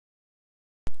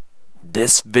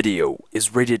This video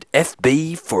is rated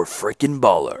FB for frickin'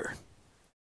 baller.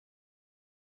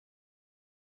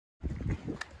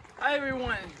 Hi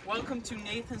everyone, welcome to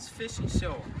Nathan's Fishing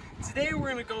Show. Today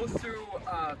we're going to go through,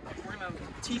 we're going to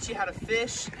teach you how to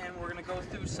fish, and we're going to go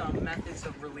through some methods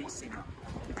of releasing them.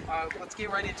 Let's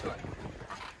get right into it.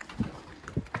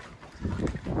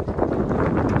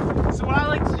 So what I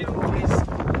like to do is,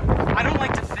 I don't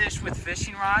like to fish with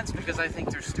fishing rods because I think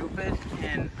they're stupid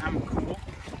and I'm cool.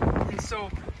 And so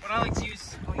what I like to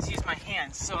use my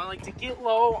hands. So I like to get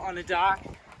low on a dock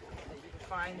that you can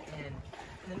find, and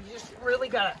then you just really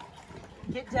gotta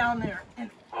get down there and,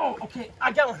 oh, okay,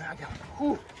 I got one.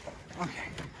 Whew. Okay.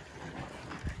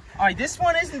 All right, this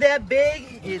one isn't that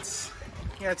big. It's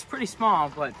pretty small,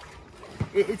 but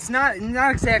it's not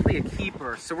exactly a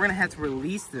keeper. So we're gonna have to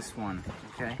release this one.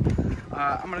 Okay.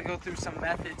 I'm gonna go through some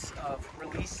methods of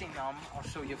releasing them. I'll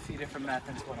show you a few different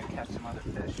methods when I catch some other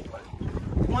fish. But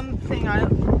one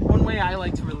way I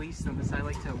like to release them is I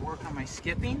like to work on my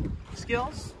skipping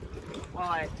skills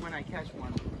when I catch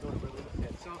one.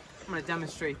 So I'm going to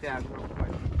demonstrate that real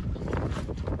quick.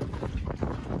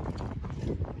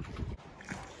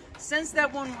 Since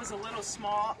that one was a little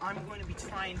small, I'm going to be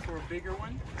trying for a bigger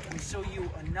one and show you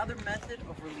another method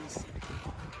of releasing.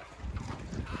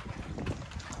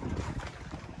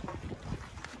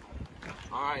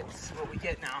 Alright, this is what we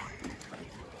get now.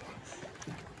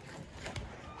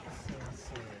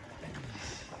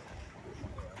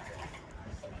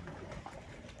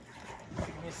 Give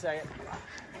me a second.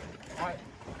 Alright,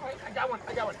 I got one.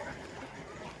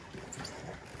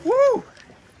 Woo!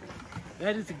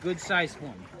 That is a good sized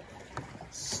one.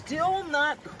 Still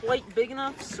not quite big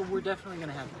enough, so we're definitely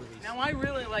gonna have to release. Now I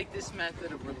really like this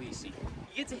method of releasing.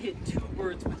 You get to hit two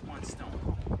birds with one stone.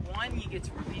 One, you get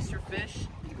to release your fish,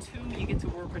 and two, you get to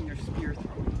work on your spear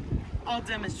throw. I'll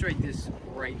demonstrate this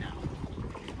right now.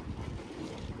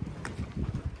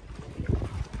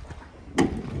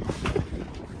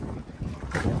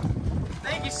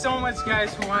 Thank you so much,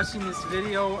 guys, for watching this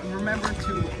video, and remember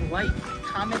to like,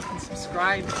 comment, and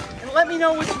subscribe, and let me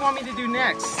know what you want me to do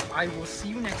next. I will see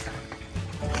you next time.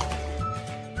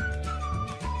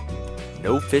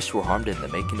 No fish were harmed in the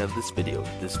making of this video.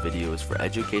 This video is for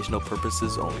educational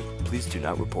purposes only. Please do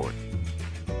not report.